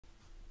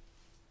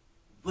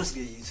What's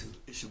good, YouTube?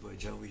 It's your boy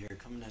Joey here,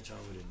 coming at y'all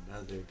with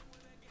another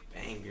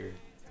banger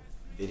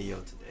video.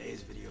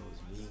 Today's video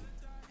is me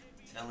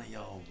telling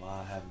y'all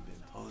why I haven't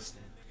been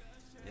posting.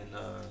 And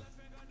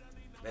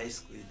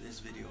basically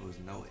this video is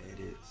no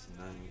edits,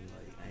 nothing.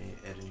 Like, I ain't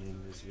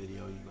editing this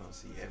video. You gonna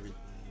see everything.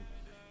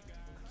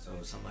 So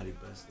if somebody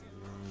busts in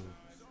the room,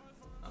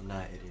 I'm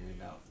not editing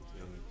it out, you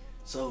feel me?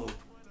 So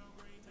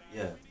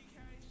yeah,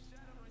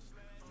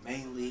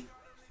 mainly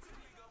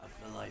I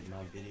feel like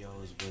my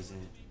videos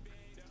wasn't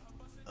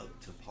up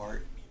to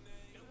part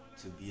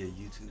to be a YouTuber,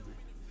 you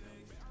feel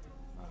me?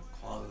 My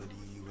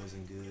quality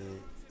wasn't good.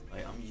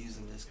 Like, I'm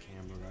using this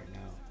camera right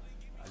now.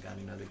 I got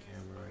another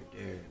camera right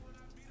there.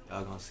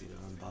 Y'all gonna see the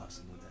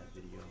unboxing of that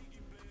video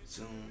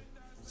soon.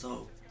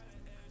 So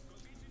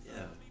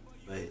yeah,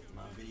 but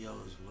my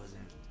videos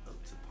wasn't up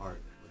to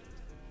part with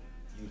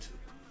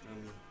YouTube, you feel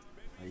me?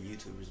 Like,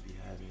 YouTubers be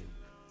having,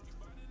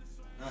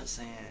 not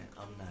saying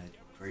I'm not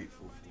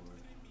grateful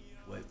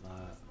for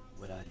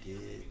what I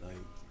did,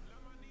 like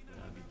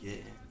what I be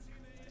getting,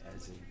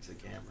 as into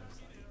cameras,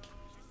 like,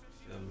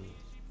 feel me?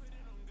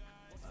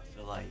 I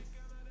feel like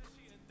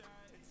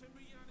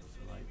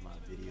my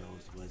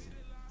videos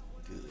wasn't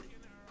good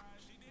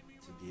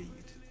to be a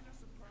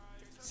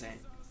YouTuber.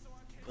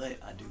 But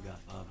I do got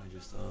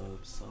 500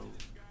 subs, so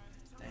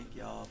thank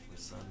y'all for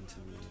subbing to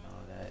me and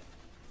all that.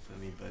 Feel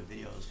me? But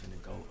videos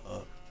finna go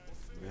up.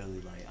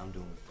 Really, like, I'm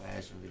doing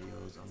fashion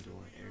videos. I'm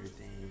doing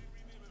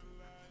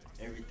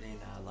everything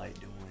that I like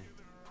doing.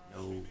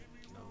 No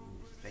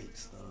fake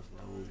stuff.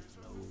 No, none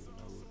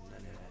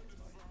of that.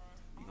 Like,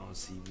 you gonna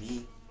see me.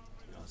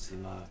 You gonna see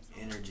my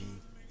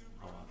energy,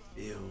 how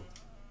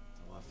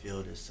I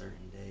feel this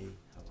certain day,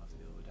 how I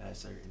feel that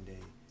certain day.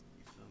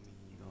 You feel me?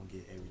 You gonna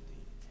get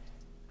everything.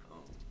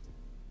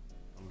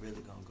 I'm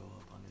really gonna go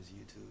up on this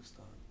YouTube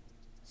stuff.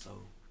 So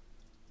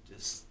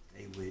just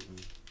stay with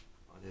me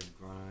on this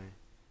grind.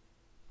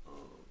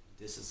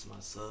 This is my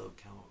sub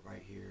count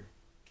right here.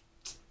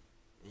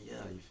 And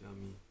yeah, you feel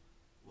me?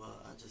 Well,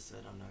 I just said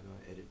I'm not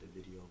gonna edit the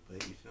video,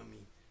 but you feel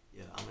me?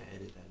 Yeah, I'm gonna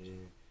edit that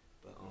in.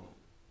 But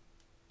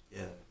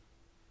yeah.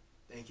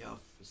 Thank y'all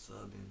for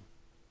subbing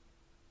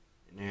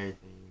and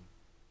everything.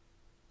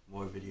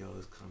 More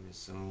videos coming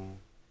soon.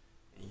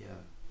 And yeah,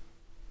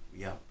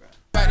 we out, bruh.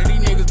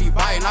 These niggas be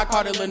biting, I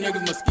call them little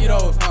niggas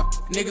mosquitoes,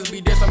 Niggas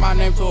be dissing my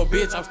name to a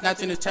bitch, I'm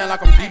snatching his chain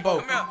like I'm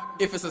Debo.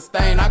 If it's a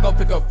stain, I go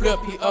pick a flip,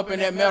 he up in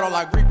that metal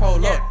like repo,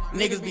 look.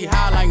 Niggas be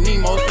high like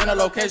Nemo, send a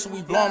location,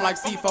 we blow 'em like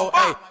C4,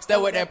 ayy. Stay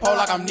with that pole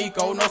like I'm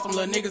Nico, know some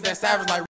little niggas that savage like